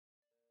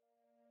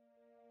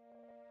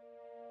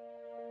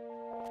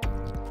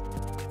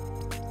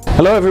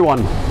Hello everyone,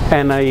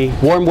 and a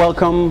warm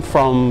welcome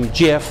from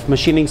GF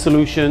Machining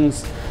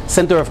Solutions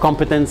Center of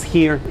Competence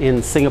here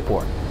in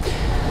Singapore.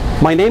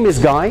 My name is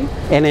Guy,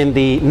 and in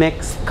the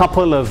next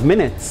couple of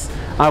minutes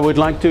I would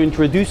like to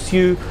introduce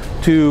you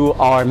to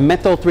our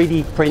metal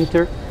 3D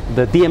printer,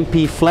 the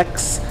DMP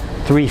Flex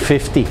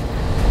 350.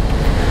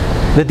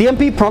 The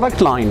DMP product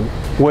line,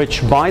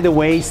 which by the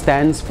way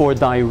stands for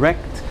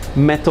direct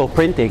metal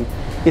printing,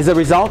 is a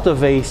result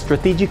of a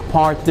strategic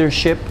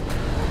partnership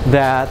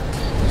that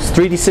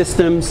 3D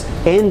Systems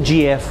and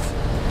GF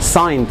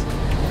signed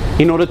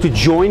in order to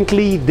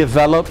jointly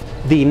develop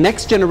the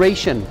next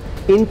generation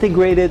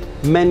integrated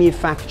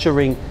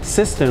manufacturing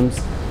systems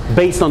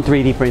based on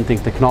 3D printing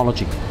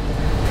technology.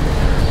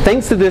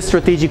 Thanks to this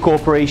strategic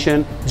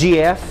cooperation,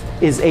 GF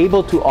is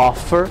able to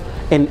offer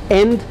an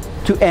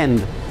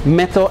end-to-end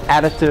metal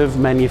additive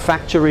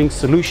manufacturing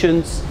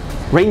solutions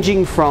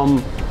ranging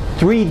from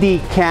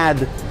 3D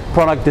CAD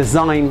product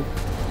design,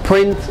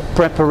 print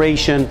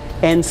preparation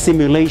and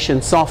simulation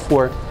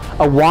software,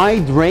 a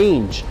wide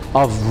range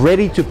of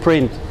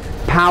ready-to-print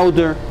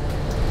powder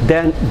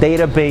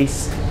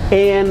database,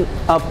 and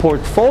a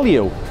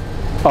portfolio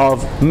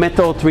of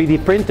metal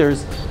 3D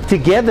printers,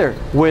 together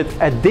with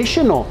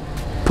additional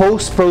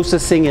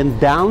post-processing and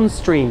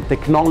downstream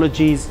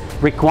technologies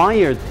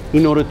required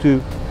in order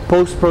to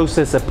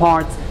post-process a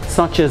part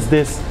such as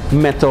this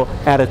metal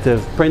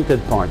additive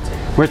printed part.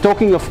 We're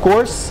talking, of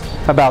course,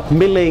 about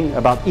milling,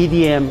 about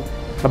EDM,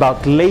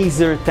 about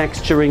laser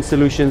texturing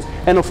solutions,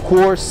 and of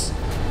course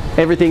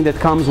everything that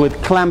comes with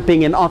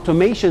clamping and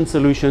automation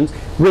solutions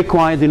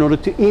required in order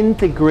to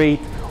integrate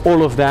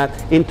all of that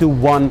into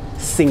one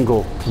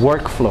single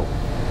workflow.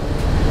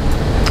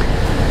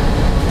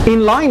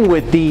 In line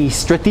with the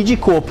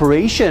strategic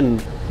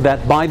cooperation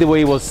that, by the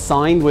way, was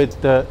signed with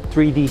the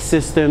 3D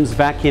Systems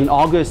back in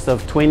August of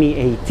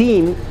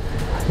 2018,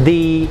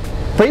 the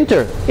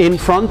printer in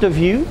front of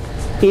you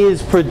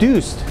is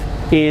produced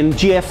in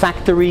GF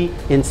factory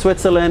in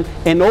Switzerland,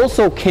 and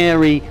also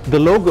carry the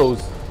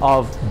logos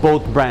of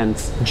both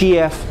brands,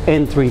 GF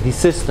and 3D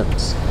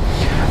Systems.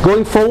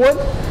 Going forward,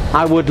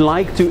 I would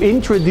like to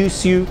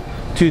introduce you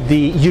to the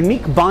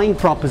unique buying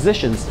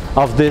propositions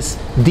of this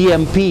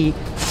DMP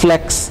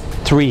Flex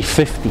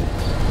 350.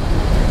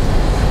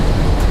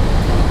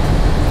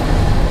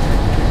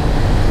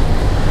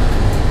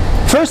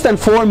 First and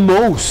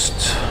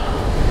foremost,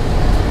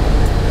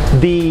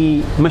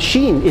 the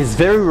machine is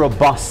very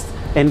robust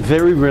and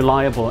very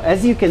reliable.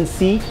 As you can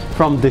see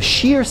from the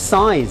sheer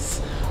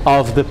size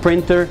of the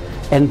printer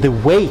and the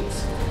weight,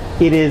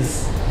 it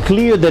is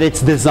clear that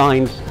it's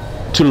designed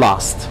to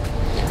last.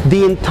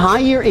 The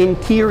entire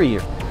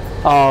interior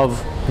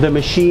of the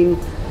machine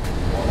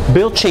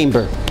build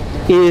chamber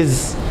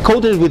is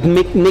coated with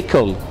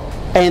nickel,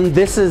 and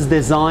this is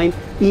designed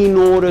in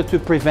order to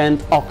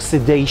prevent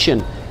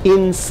oxidation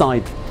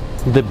inside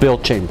the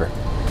build chamber.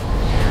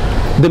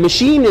 The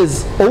machine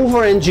is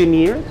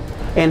over-engineered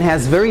and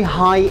has very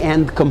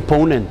high-end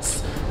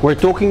components. We're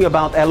talking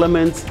about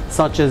elements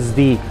such as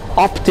the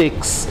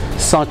optics,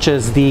 such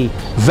as the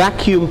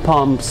vacuum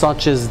pump,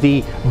 such as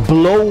the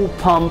blow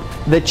pump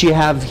that you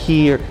have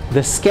here,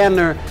 the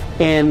scanner,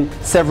 and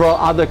several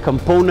other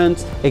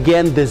components,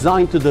 again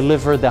designed to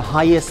deliver the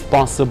highest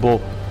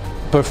possible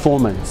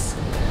performance.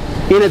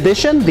 In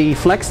addition, the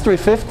Flex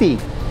 350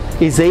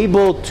 is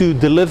able to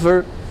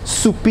deliver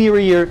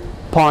superior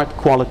part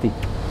quality,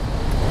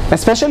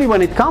 especially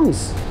when it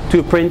comes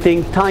to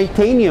printing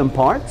titanium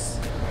parts,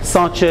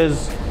 such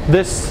as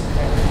this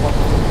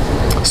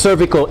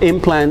cervical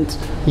implant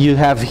you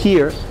have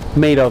here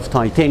made of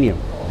titanium.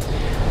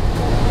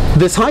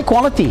 This high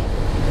quality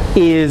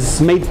is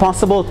made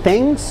possible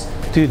thanks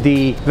to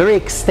the very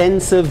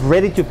extensive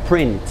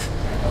ready-to-print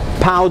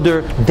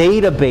powder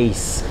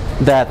database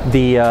that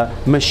the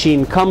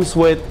machine comes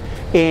with,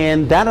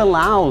 and that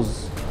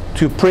allows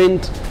to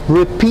print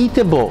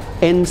repeatable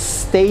and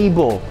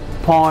stable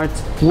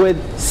parts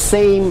with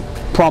same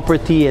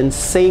property and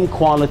same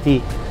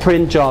quality,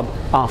 print job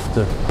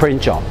after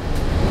print job.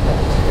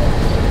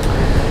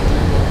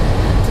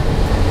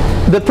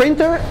 The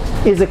printer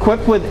is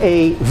equipped with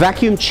a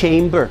vacuum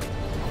chamber.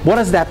 What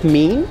does that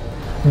mean?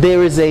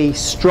 There is a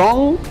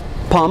strong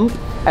pump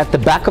at the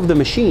back of the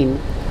machine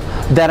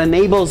that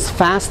enables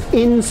fast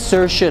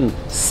insertion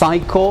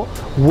cycle,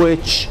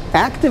 which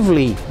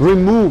actively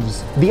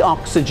removes the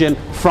oxygen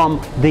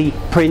from the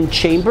print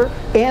chamber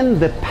and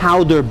the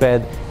powder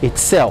bed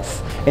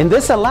itself. And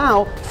this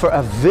allows for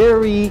a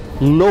very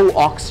low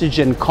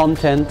oxygen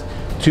content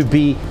to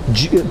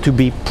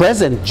be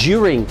present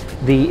during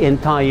the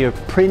entire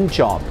print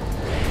job.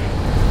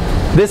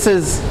 This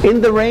is in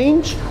the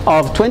range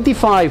of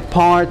 25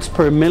 parts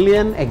per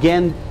million,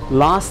 again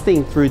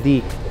lasting through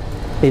the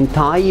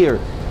entire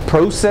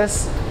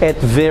process at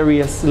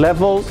various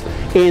levels.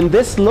 And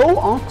this low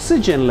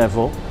oxygen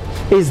level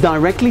is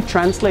directly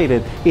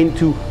translated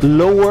into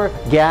lower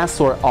gas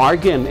or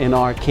argon, in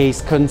our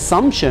case,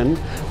 consumption,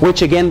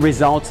 which again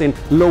results in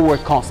lower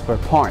cost per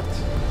part.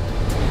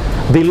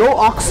 The low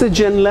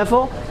oxygen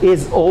level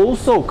is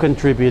also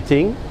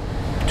contributing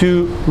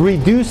to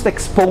reduced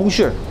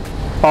exposure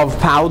of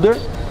powder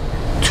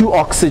to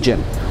oxygen,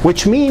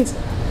 which means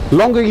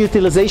longer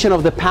utilization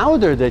of the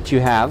powder that you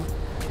have,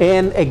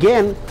 and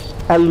again,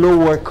 a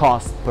lower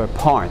cost per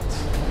part.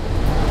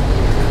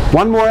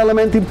 One more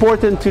element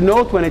important to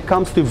note: when it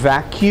comes to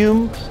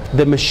vacuum,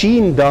 the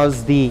machine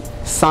does the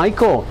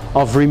cycle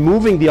of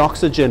removing the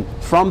oxygen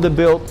from the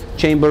build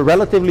chamber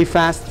relatively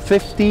fast,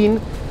 15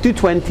 to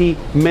 20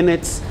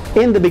 minutes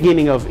in the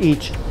beginning of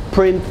each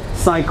print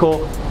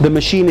cycle. The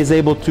machine is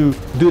able to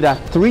do that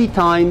 3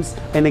 times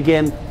and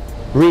again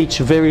reach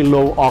very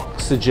low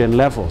oxygen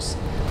levels.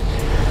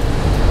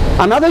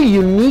 Another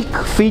unique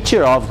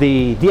feature of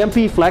the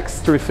DMP Flex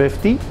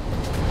 350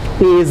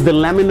 is the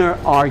laminar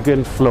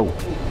argon flow.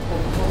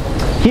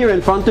 Here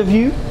in front of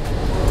you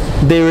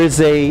there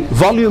is a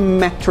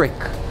volumetric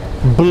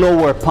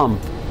blower pump,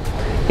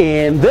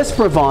 and this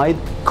provides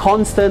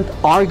constant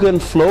argon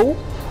flow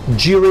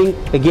during,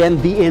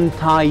 again, the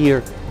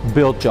entire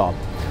build job.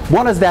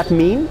 What does that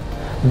mean?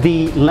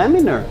 The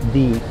laminar,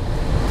 the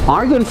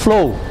argon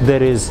flow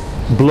that is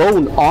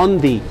blown on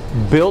the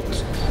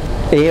built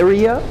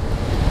area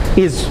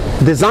is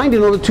designed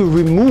in order to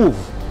remove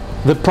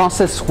the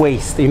process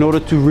waste, in order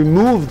to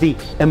remove the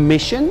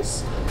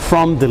emissions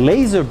from the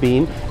laser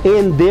beam,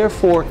 and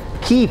therefore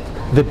keep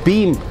the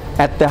beam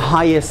at the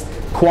highest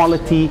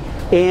quality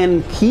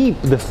and keep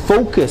the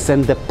focus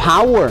and the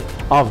power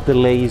of the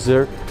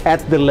laser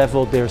at the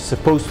level they're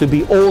supposed to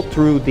be all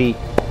through the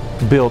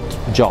built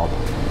job.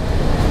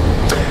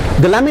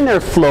 The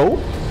laminar flow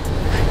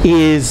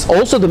is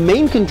also the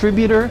main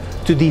contributor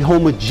to the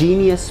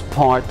homogeneous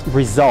part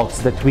results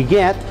that we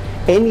get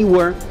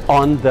anywhere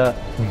on the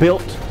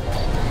built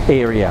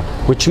area,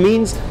 which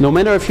means no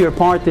matter if your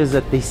part is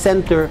at the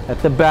center,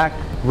 at the back,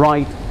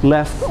 right,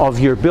 left of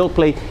your build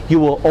plate, you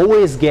will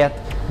always get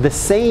the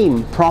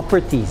same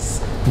properties,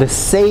 the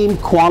same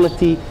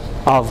quality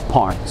of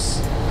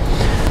parts.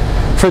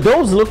 For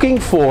those looking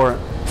for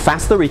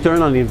faster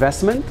return on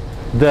investment,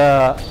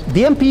 the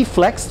DMP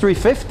Flex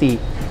 350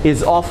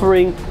 is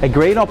offering a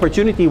great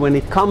opportunity when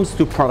it comes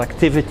to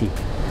productivity.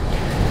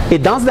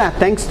 It does that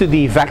thanks to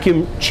the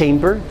vacuum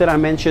chamber that I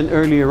mentioned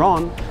earlier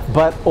on,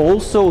 but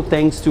also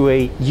thanks to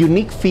a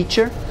unique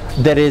feature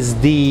that is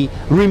the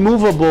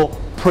removable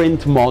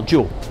print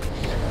module.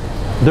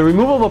 The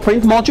removable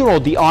print module, or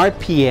the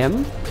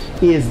RPM,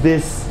 is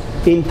this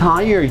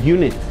entire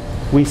unit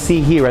we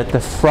see here at the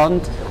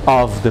front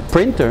of the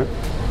printer.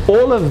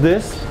 All of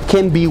this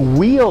can be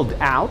wheeled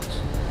out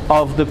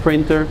of the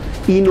printer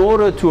in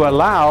order to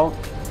allow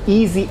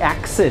easy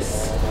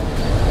access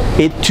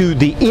to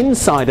the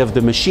inside of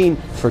the machine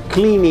for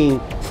cleaning,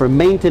 for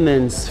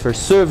maintenance, for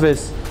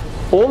service.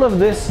 All of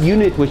this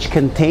unit, which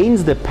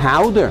contains the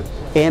powder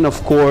and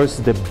of course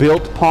the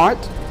built part,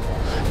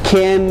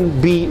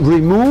 can be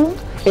removed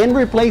and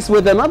replaced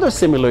with another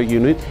similar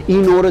unit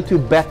in order to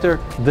better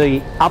the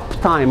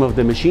uptime of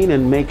the machine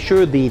and make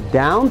sure the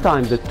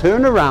downtime, the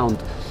turnaround,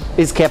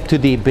 is kept to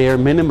the bare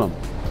minimum.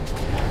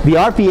 The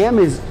RPM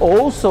is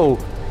also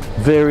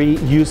very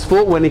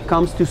useful when it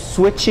comes to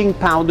switching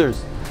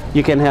powders.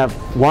 You can have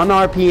one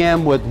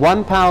RPM with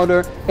one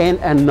powder and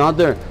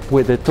another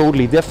with a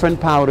totally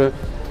different powder,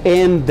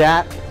 and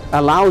that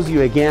allows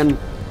you again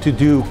to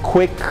do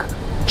quick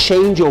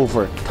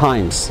changeover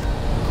times.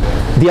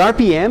 The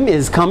RPM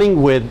is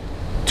coming with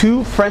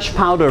 2 fresh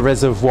powder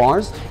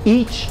reservoirs,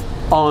 each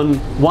on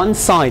one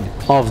side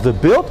of the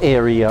built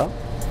area,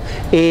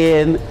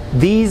 and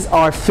these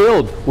are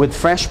filled with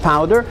fresh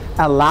powder,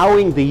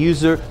 allowing the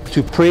user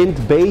to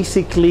print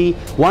basically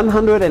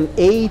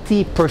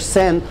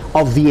 180%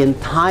 of the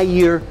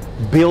entire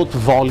built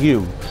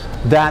volume.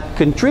 That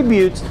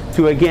contributes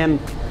to, again,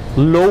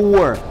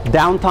 lower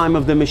downtime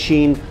of the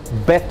machine,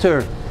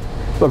 better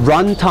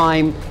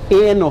runtime,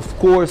 and of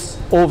course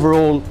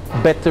overall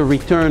better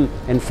return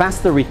and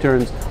faster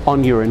returns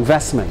on your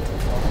investment.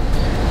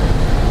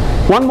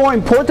 One more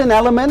important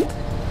element: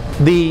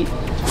 the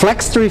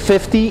Flex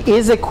 350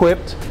 is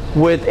equipped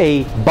with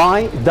a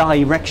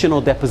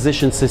bidirectional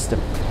deposition system.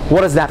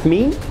 What does that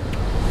mean?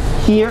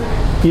 Here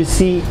you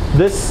see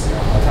this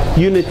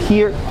unit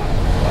here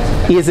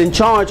is in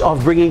charge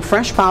of bringing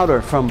fresh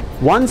powder from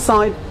one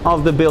side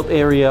of the built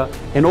area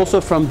and also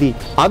from the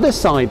other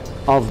side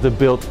of the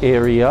built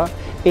area,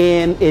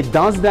 and it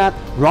does that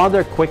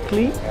rather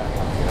quickly,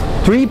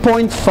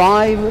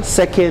 3.5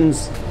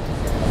 seconds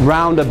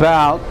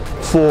roundabout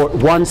for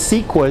one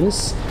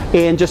sequence.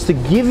 And just to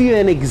give you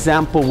an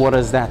example, what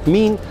does that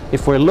mean?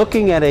 If we're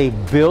looking at a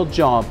build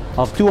job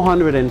of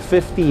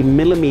 250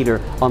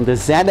 millimeter on the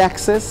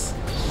Z-axis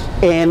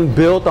and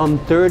built on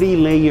 30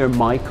 layer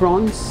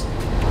microns,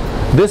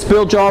 this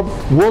build job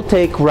will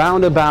take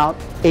round about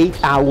 8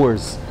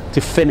 hours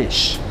to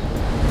finish.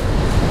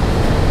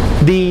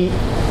 The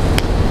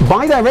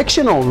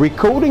bidirectional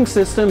recoding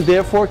system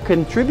therefore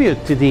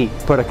contribute to the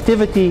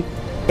productivity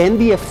and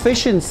the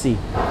efficiency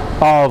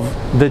of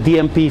the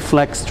DMP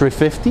Flex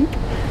 350.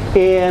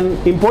 And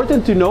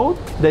important to note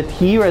that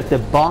here at the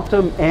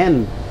bottom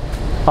end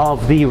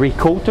of the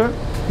recoater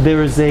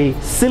there is a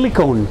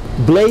silicone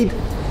blade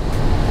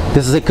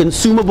This is a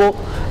consumable,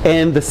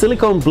 and the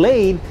silicone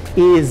blade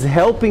is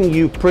helping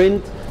you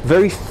print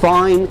very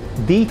fine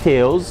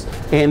details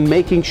and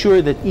making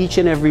sure that each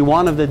and every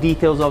one of the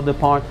details of the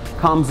part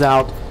comes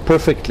out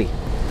perfectly.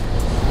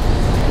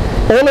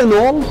 All in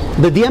all,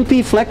 the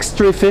DMP Flex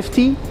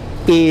 350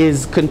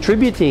 is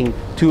contributing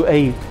to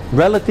a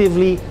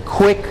relatively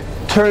quick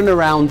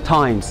turnaround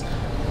times.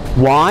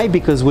 Why?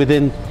 Because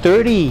within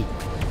 30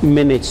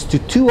 minutes to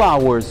 2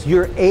 hours,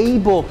 you're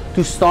able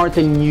to start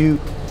a new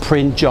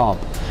print job.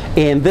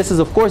 And this is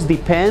of course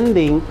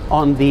depending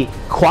on the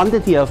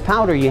quantity of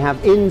powder you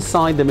have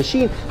inside the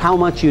machine, how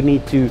much you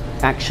need to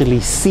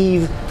actually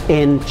sieve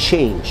and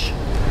change.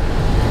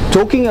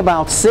 Talking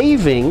about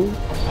saving,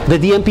 the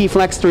DMP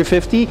Flex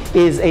 350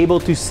 is able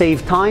to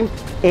save time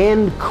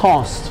and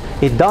cost.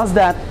 It does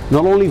that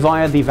not only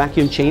via the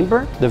vacuum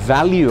chamber, the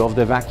value of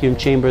the vacuum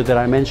chamber that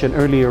I mentioned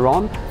earlier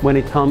on, when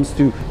it comes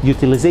to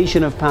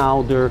utilization of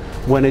powder,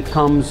 when it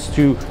comes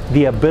to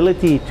the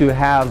ability to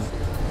have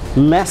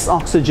less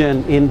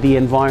oxygen in the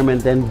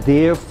environment and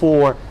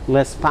therefore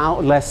less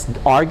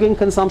argon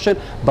consumption,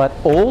 but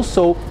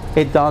also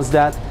it does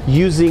that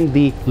using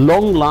the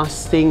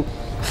long-lasting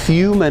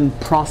fume and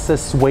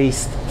process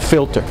waste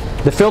filter.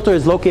 The filter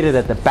is located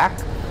at the back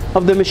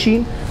of the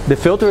machine. The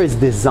filter is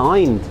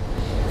designed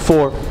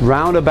for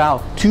round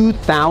about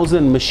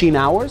 2,000 machine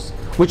hours,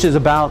 which is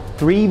about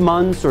 3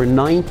 months or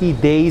 90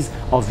 days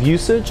of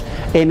usage.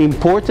 And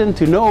important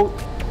to note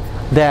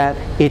that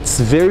it's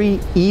very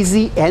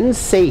easy and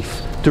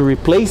safe to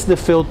replace the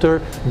filter,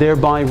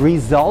 thereby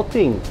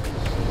resulting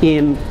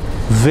in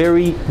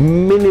very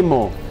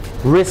minimal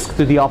risk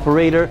to the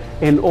operator.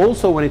 And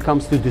also when it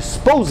comes to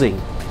disposing,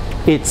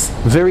 it's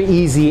very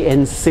easy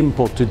and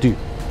simple to do.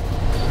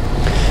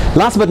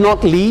 Last but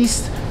not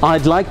least,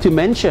 I'd like to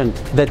mention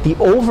that the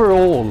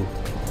overall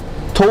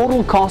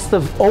total cost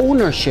of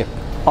ownership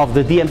of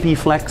the DMP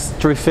Flex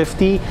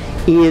 350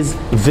 is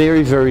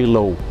very, very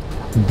low.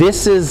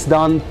 This is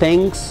done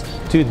thanks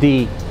to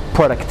the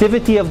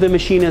productivity of the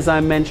machine, as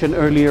I mentioned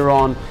earlier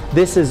on.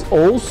 This is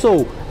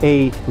also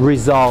a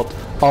result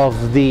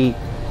of the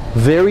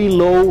very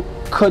low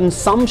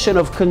consumption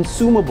of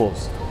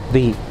consumables,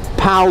 the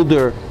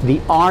powder, the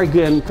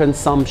argon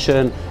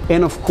consumption,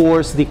 and of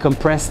course the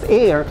compressed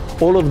air.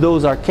 All of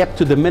those are kept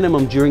to the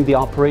minimum during the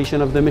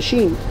operation of the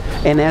machine,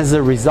 and as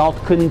a result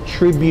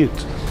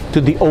contribute to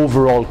the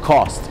overall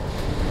cost.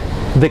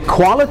 The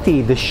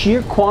quality, the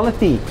sheer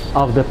quality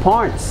of the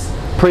parts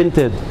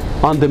printed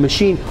on the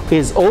machine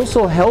is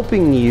also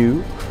helping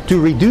you to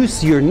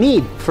reduce your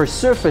need for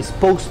surface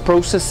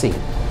post-processing,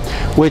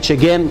 which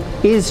again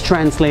is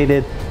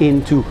translated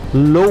into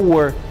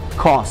lower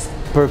cost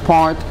per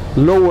part,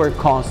 lower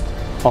cost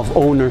of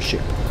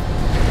ownership.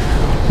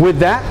 With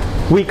that,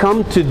 we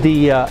come to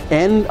the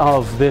end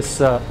of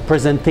this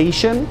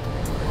presentation.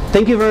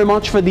 Thank you very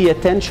much for the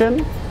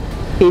attention.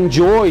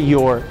 Enjoy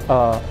your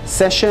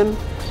session,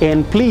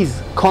 and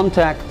please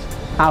contact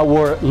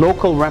our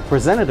local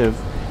representative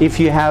if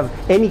you have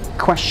any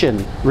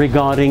question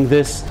regarding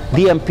this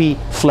DMP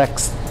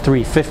Flex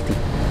 350.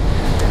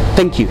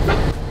 Thank you.